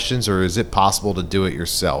those questions, or is it possible to do it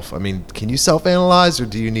yourself? I mean, can you self-analyze, or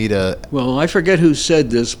do you need a... Well, I forget who said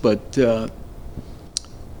this, but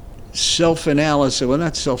self-analysis, well,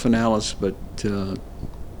 not self-analysis, but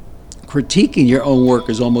critiquing your own work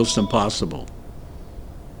is almost impossible.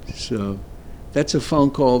 So that's a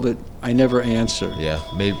phone call that I never answer. Yeah,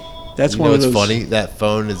 maybe. That's you one know of what's those. funny? That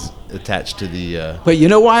phone is attached to the. But you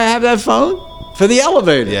know why I have that phone? For the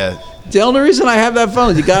elevator. Yeah. The only reason I have that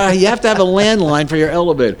phone, you have to have a landline for your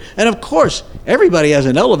elevator. And of course, everybody has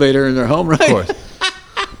an elevator in their home, right? Of course.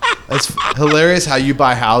 It's hilarious how you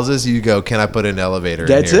buy houses. You go, can I put an elevator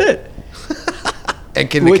That's in here? it. And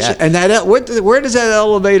can the cat Where does that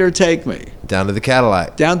elevator take me? down to the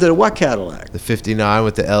Cadillac. Down to the what Cadillac? The 59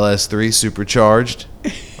 with the LS3 supercharged.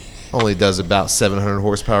 Only does about 700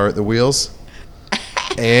 horsepower at the wheels.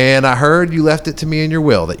 And I heard you left it to me in your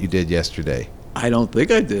will that you did yesterday. I don't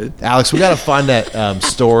think I did. Alex, we got to find that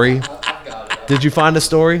story. I've got it. Did you find a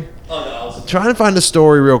story? Oh, no, I was Trying to find a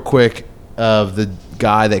story real quick of the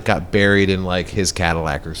guy that got buried in like his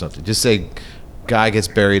Cadillac or something. Just say guy gets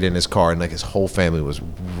buried in his car and like his whole family was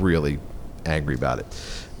really angry about it.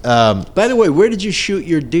 By the way, where did you shoot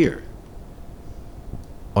your deer?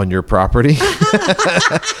 On your property?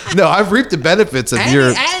 No, I've reaped the benefits of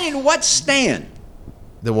And in what stand?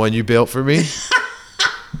 the one you built for me.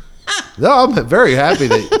 No, I'm very happy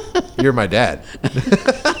that you're my dad.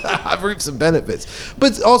 I've reaped some benefits.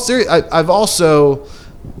 But all serious, I've also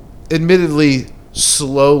admittedly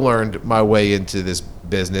slow learned my way into this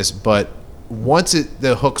business, but once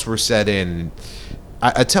the hooks were set in,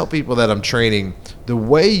 I tell people that I'm training, the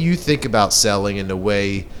way you think about selling and the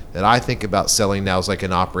way that I think about selling now is like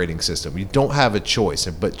an operating system. You don't have a choice,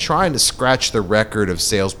 but trying to scratch the record of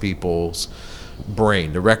salespeople's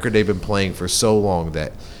brain, the record they've been playing for so long,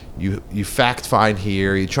 that you fact find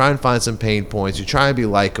here, you try and find some pain points, you try and be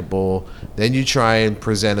likable, then you try and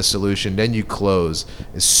present a solution, then you close,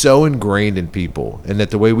 is so ingrained in people, and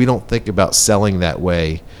that the way we don't think about selling that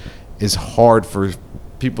way is hard for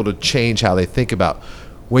people to change how they think about.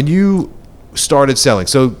 When you started selling,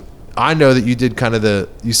 so I know that you did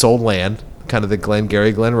you sold land, kind of the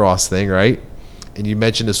Glengarry Glen Ross thing, right? And you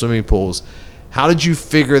mentioned the swimming pools. How did you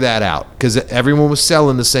figure that out? Because everyone was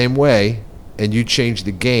selling the same way, and you changed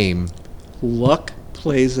the game. Luck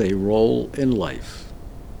plays a role in life.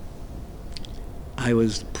 I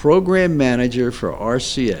was program manager for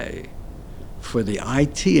RCA for the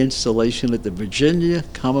IT installation at the Virginia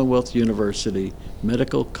Commonwealth University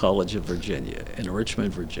Medical College of Virginia in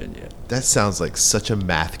Richmond, Virginia. That sounds like such a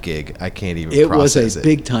math gig. I can't even It was process a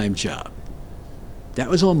big-time job. That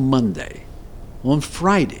was on Monday. On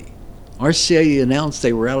Friday, RCA announced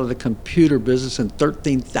they were out of the computer business, and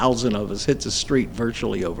 13,000 of us hit the street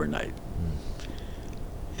virtually overnight.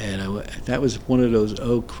 And that was one of those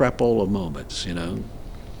oh crapola moments, you know.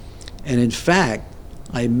 And in fact,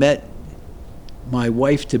 I met my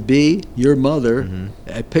wife-to-be, your mother.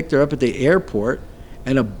 I picked her up at the airport,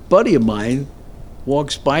 and a buddy of mine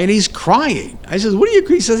walks by, and he's crying. I says, what are you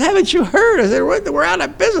crying? He says, haven't you heard? I said, we're out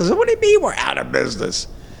of business. I said, what do you mean we're out of business?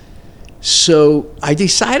 So I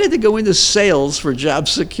decided to go into sales for job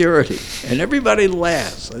security, and everybody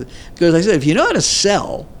laughs. Because I said, if you know how to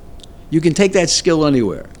sell, you can take that skill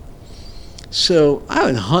anywhere. So I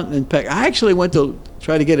went hunting and pecking. I actually went to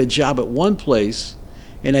try to get a job at one place,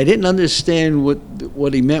 and I didn't understand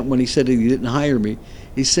what he meant when he said he didn't hire me.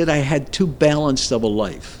 He said I had too balanced of a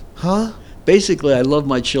life. Huh? Basically, I love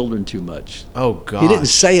my children too much. Oh, God. He didn't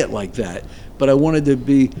say it like that, but I wanted to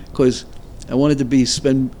be, because I wanted to be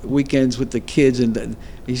spend weekends with the kids, and then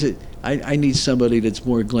he said, I need somebody that's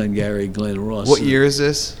more Glengarry, Glen Ross. What year is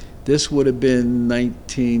this? This would have been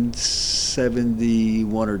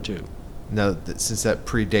 1971 or 2. No, since that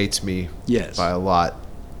predates me Yes. by a lot,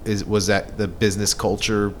 was that the business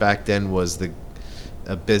culture back then? Was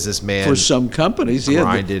a businessman For some companies, yeah.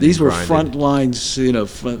 grinded These and were grinded. front lines,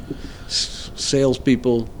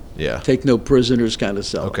 salespeople, Yeah. take no prisoners kind of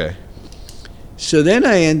sell. Okay. So then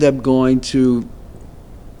I end up going to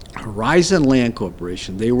Horizon Land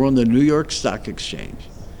Corporation. They were on the New York Stock Exchange.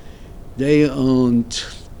 They owned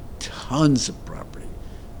tons of property,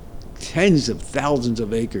 tens of thousands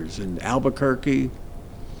of acres in Albuquerque,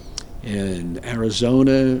 in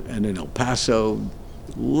Arizona, and in El Paso,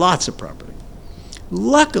 lots of property.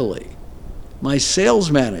 Luckily, my sales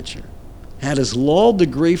manager had his law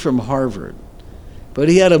degree from Harvard, but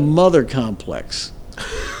he had a mother complex.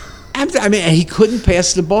 I mean, he couldn't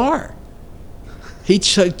pass the bar. He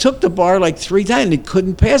took the bar like 3 times, and he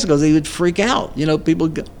couldn't pass it because he would freak out. You know, people,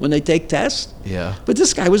 when they take tests. Yeah. But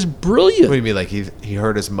this guy was What brilliant. do you mean? Like he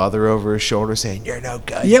heard his mother over his shoulder saying, "You're no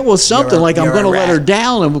good." Yeah, well, something like, I'm going to let her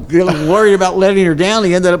down. I'm worried about letting her down.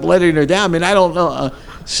 He ended up letting her down. I mean, I don't know.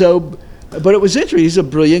 But it was interesting. He's a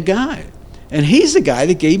brilliant guy. And he's the guy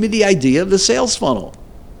that gave me the idea of the sales funnel.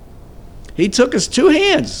 He took us 2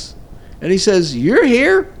 hands. And he says, you're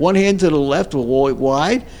here, one hand to the left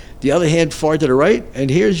wide, the other hand far to the right, and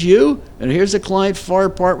here's you, and here's the client far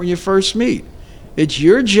apart when you first meet. It's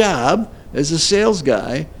your job as a sales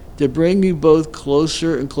guy to bring you both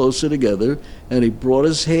closer and closer together. And he brought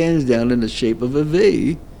his hands down in the shape of a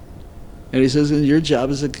V. And he says, and your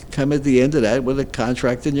job is to come at the end of that with a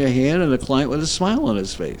contract in your hand and a client with a smile on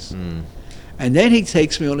his face. And then he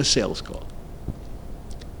takes me on a sales call.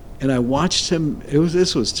 And I watched him.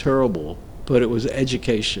 This was terrible, but it was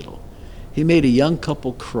educational. He made a young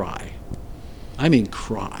couple cry. I mean,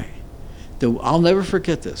 cry. I'll never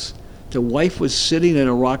forget this. The wife was sitting in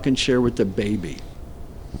a rocking chair with the baby.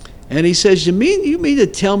 And he says, you mean to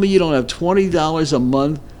tell me you don't have $20 a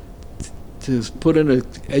month to put in an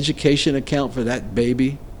education account for that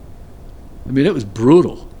baby? I mean, it was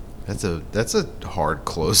brutal. That's a hard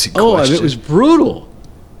closing Oh, question. I mean, it was brutal.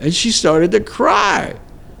 And she started to cry.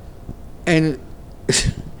 And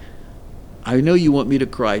I know you want me to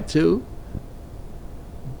cry too,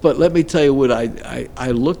 but let me tell you what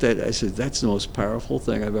I looked at. I said, that's the most powerful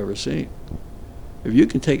thing I've ever seen. If you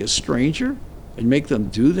can take a stranger and make them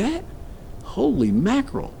do that, holy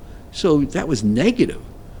mackerel. So that was negative.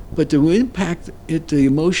 But to impact at the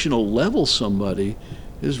emotional level somebody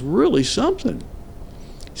is really something.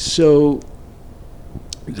 So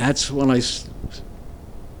that's when I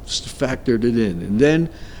factored it in. And then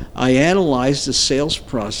I analyzed the sales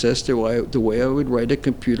process the way I would write a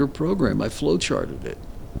computer program. I flowcharted it.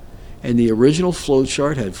 And the original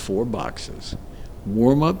flowchart had 4 boxes: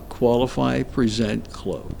 warm up, qualify, present,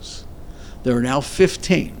 close. There are now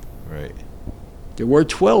 15. Right. There were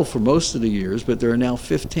 12 for most of the years, but there are now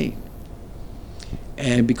 15.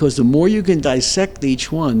 And because the more you can dissect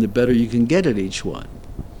each one, the better you can get at each one.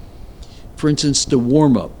 For instance, the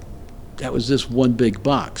warm-up, that was this one big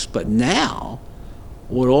box. But now,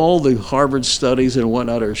 what all the Harvard studies and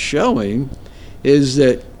whatnot are showing is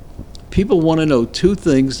that people want to know 2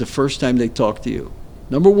 things the first time they talk to you.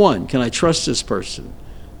 Number 1, can I trust this person?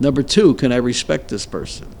 Number 2, can I respect this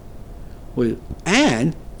person?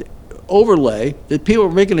 And overlay that people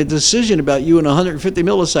are making a decision about you in 150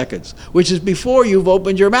 milliseconds, which is before you've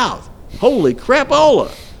opened your mouth. Holy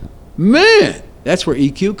crapola. Man, that's where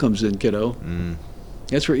EQ comes in, kiddo.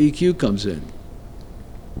 That's where EQ comes in.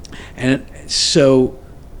 And so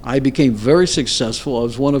I became very successful. I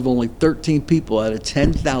was one of only 13 people out of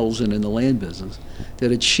 10,000 in the land business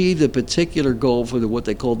that achieved a particular goal for what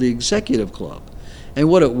they called the executive club. And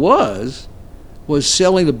what it was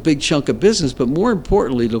selling a big chunk of business, but more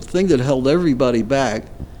importantly, the thing that held everybody back,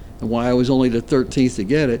 and why I was only the 13th to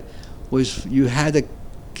get it, was you had to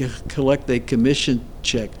collect a commission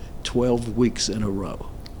check 12 weeks in a row.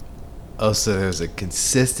 Oh, so there's a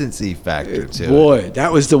consistency factor to it. Boy,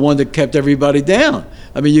 that was the one that kept everybody down.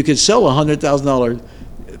 I mean, you could sell a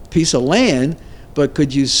 $100,000 piece of land, but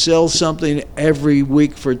could you sell something every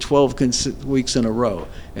week for 12 weeks in a row?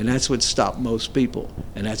 And that's what stopped most people,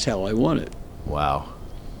 and that's how I won it. Wow.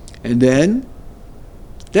 And then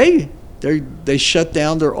they shut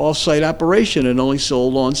down their off-site operation and only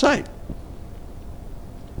sold on-site.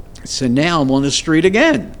 So now I'm on the street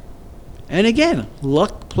again. And again,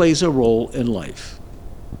 luck plays a role in life.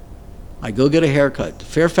 I go get a haircut.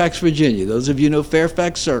 Fairfax, Virginia. Those of you know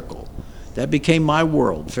Fairfax Circle. That became my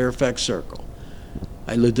world, Fairfax Circle.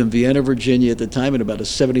 I lived in Vienna, Virginia at the time in about a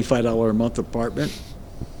 $75 a month apartment.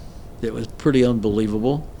 It was pretty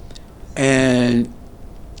unbelievable. And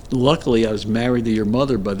luckily, I was married to your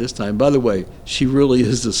mother by this time. By the way, she really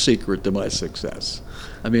is the secret to my success.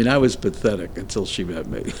 I mean, I was pathetic until she met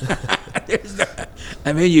me.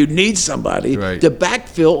 I mean, you need somebody to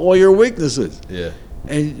backfill all your weaknesses. Yeah.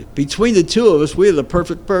 And between the two of us, we're the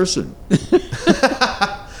perfect person.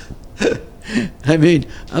 I mean,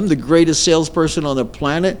 I'm the greatest salesperson on the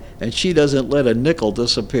planet, and she doesn't let a nickel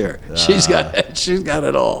disappear. She's got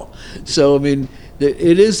it all. So, I mean,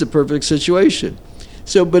 it is the perfect situation.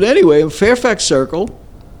 So, but anyway, in Fairfax Circle,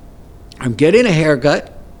 I'm getting a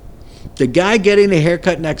haircut. The guy getting a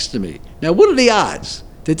haircut next to me. Now, what are the odds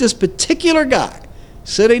that this particular guy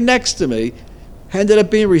sitting next to me ended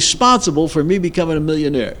up being responsible for me becoming a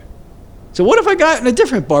millionaire? So what if I got in a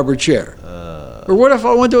different barber chair? Or what if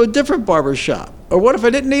I went to a different barber shop? Or what if I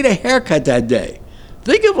didn't need a haircut that day?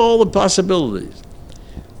 Think of all the possibilities.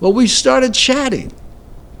 Well, we started chatting.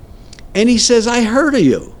 And he says, I heard of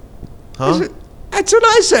you. Huh? Said, that's what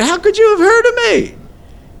I said. How could you have heard of me?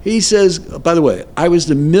 He says, by the way, I was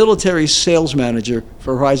the military sales manager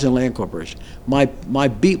for Horizon Land Corporation. My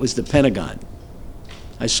beat was the Pentagon.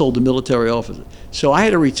 I sold to military officers. So I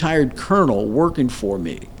had a retired colonel working for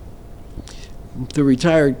me. The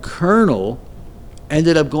retired colonel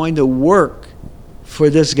ended up going to work for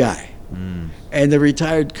this guy. And the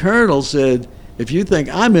retired colonel said, if you think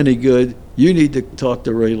I'm any good, you need to talk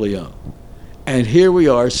to Ray Leone. And here we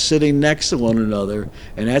are sitting next to one another,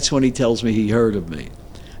 and that's when he tells me he heard of me.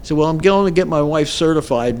 So, well, I'm going to get my wife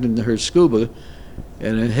certified in her scuba,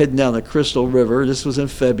 and I'm heading down the Crystal River. This was in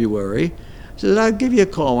February. I said, I'll give you a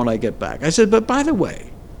call when I get back. I said, but by the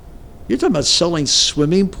way, you're talking about selling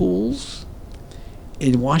swimming pools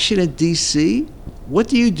in Washington, D.C.? What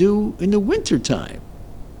do you do in the wintertime?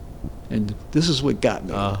 And this is what got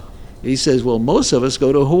me. He says, well, most of us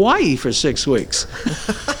go to Hawaii for 6 weeks.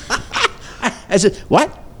 I said, what?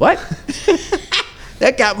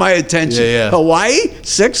 That got my attention. Yeah. Hawaii,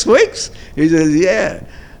 6 weeks? He says, yeah.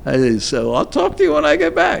 I said, so I'll talk to you when I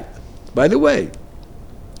get back. By the way,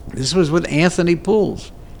 this was with Anthony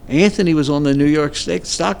Pools. Anthony was on the New York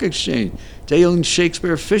Stock Exchange. They owned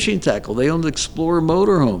Shakespeare Fishing Tackle. They owned Explorer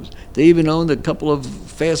Motorhomes. They even owned a couple of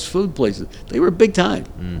fast food places. They were big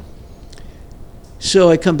time. So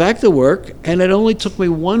I come back to work, and it only took me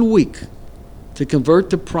 1 week to convert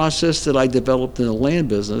the process that I developed in the land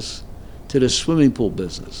business to the swimming pool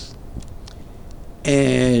business.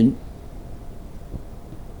 And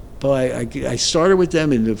I started with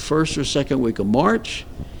them in the first or second week of March.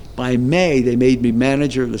 By May, they made me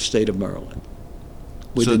manager of the state of Maryland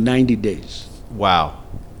within 90 days. Wow.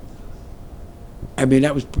 I mean,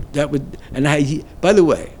 that would, and by the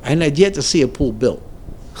way, I had yet to see a pool built.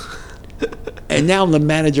 And now I'm the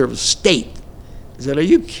manager of a state. I said, are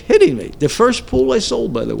you kidding me? The first pool I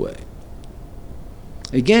sold, by the way.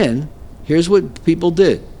 Again, here's what people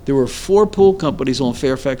did. There were 4 pool companies on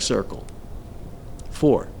Fairfax Circle.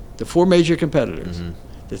 4. The 4 major competitors.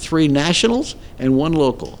 The 3 nationals and 1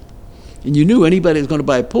 local. And you knew anybody who was going to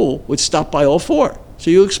buy a pool would stop by all 4.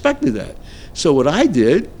 So you expected that. So what I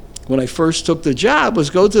did when I first took the job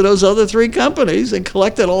was go to those other 3 companies and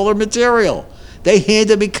collected all their material. They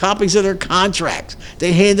handed me copies of their contracts.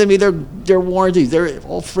 They handed me their warranties. They're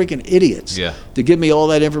all freaking idiots to give me all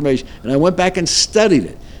that information. And I went back and studied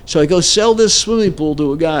it. So I go sell this swimming pool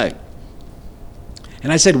to a guy.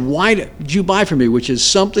 And I said, why did you buy from me? Which is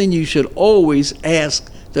something you should always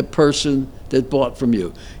ask the person that bought from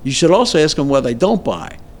you. You should also ask them why they don't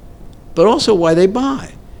buy, but also why they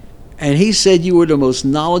buy. And he said, you were the most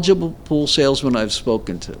knowledgeable pool salesman I've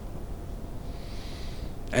spoken to.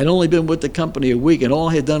 I'd only been with the company a week, and all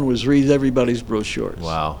I had done was read everybody's brochures.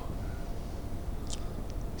 Wow.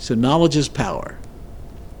 So knowledge is power.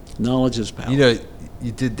 Knowledge is power. You know,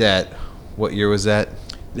 you did that. What year was that?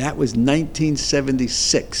 That was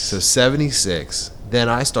 1976. So 76. Then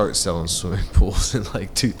I started selling swimming pools in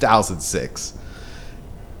like 2006.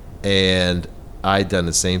 And I'd done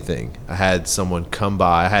the same thing. I had someone come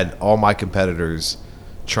by. I had all my competitors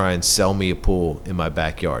try and sell me a pool in my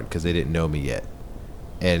backyard because they didn't know me yet.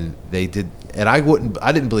 And they did, and I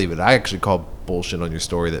didn't believe it. I actually called bullshit on your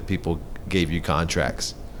story that people gave you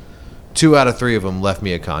contracts. 2 out of 3 of them left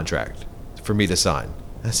me a contract for me to sign.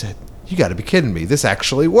 I said, you got to be kidding me. This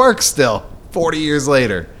actually works still, 40 years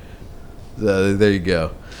later. So, there you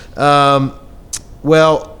go.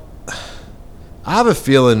 Well, I have a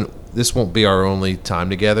feeling this won't be our only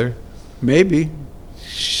time together. Maybe.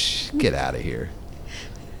 Shh, get out of here.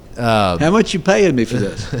 How much you paying me for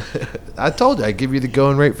this? I told you I'd give you the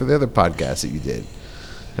going rate for the other podcast that you did.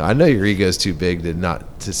 I know your ego's too big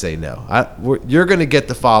to say no. You're going to get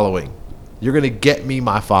the following. You're going to get me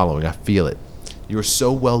my following. I feel it. You are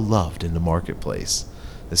so well loved in the marketplace.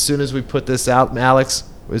 As soon as we put this out, Alex,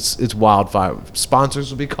 it's wildfire.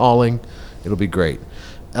 Sponsors will be calling. It'll be great.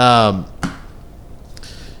 That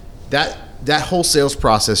whole sales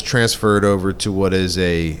process transferred over to what is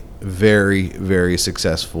a very, very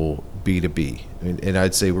successful B2B. And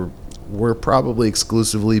I'd say we're probably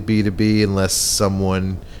exclusively B2B unless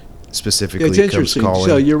someone specifically it's comes interesting. calling.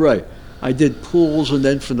 So you're right. I did pools, and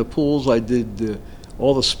then from the pools I did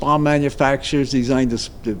all the spa manufacturers, designed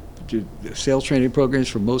the sales training programs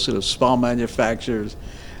for most of the spa manufacturers.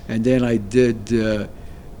 And then I did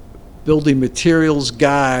building materials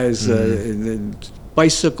guys, and then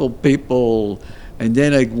bicycle people. And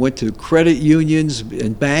then I went to credit unions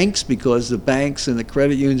and banks because the banks and the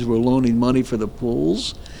credit unions were loaning money for the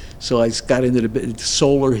pools. So I got into the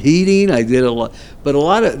solar heating. I did a lot, but a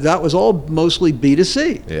lot of that was all mostly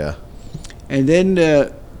B2C. Yeah. And then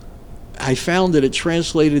I found that it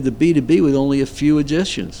translated to B2B with only a few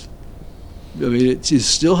additions. I mean,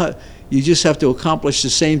 you just have to accomplish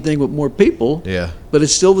the same thing with more people. Yeah. But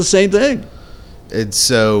it's still the same thing. And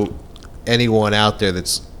so anyone out there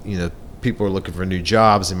that's, people are looking for new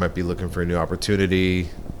jobs, they might be looking for a new opportunity.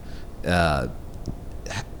 If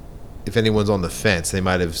anyone's on the fence, they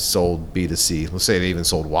might have sold B2C. Let's say they even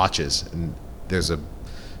sold watches, and there's a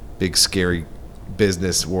big scary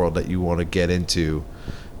business world that you want to get into,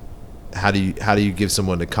 how do you give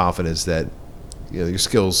someone the confidence that your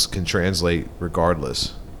skills can translate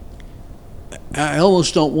regardless? I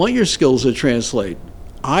almost don't want your skills to translate.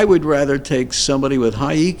 I would rather take somebody with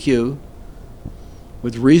high EQ,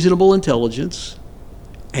 with reasonable intelligence,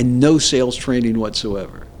 and no sales training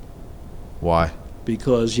whatsoever. Why?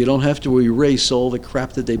 Because you don't have to erase all the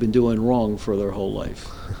crap that they've been doing wrong for their whole life.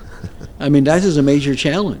 I mean, that is a major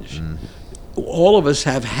challenge. All of us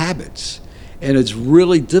have habits, and it's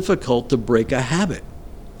really difficult to break a habit.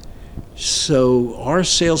 So our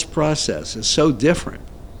sales process is so different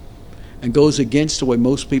and goes against the way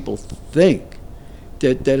most people think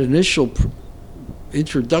that initial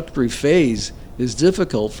introductory phase is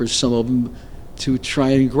difficult for some of them to try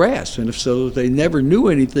and grasp. And if they never knew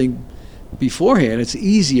anything beforehand, it's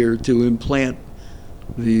easier to implant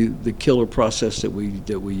the killer process that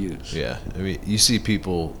we use. Yeah, I mean, you see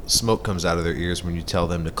people, smoke comes out of their ears when you tell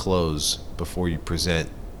them to close before you present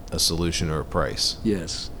a solution or a price.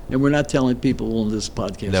 Yes, and we're not telling people on this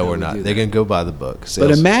podcast. No, we're not. They're going to go buy the book.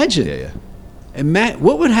 But imagine,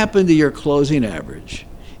 what would happen to your closing average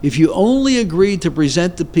if you only agreed to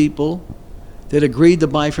present to people that agreed to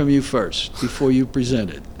buy from you first before you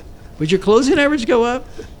presented? Would your closing average go up?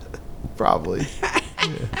 Probably.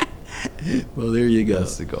 Well, there you go.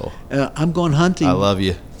 That's the goal. I'm going hunting. I love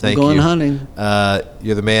you. Thank you. I'm going hunting.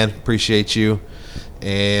 You're the man. Appreciate you.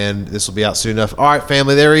 And this will be out soon enough. All right,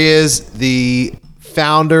 family. There he is, the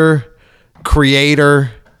founder,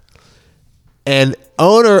 creator, and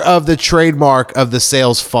owner of the trademark of the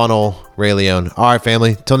sales funnel, Ray Leone. All right,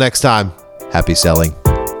 family. Till next time. Happy selling.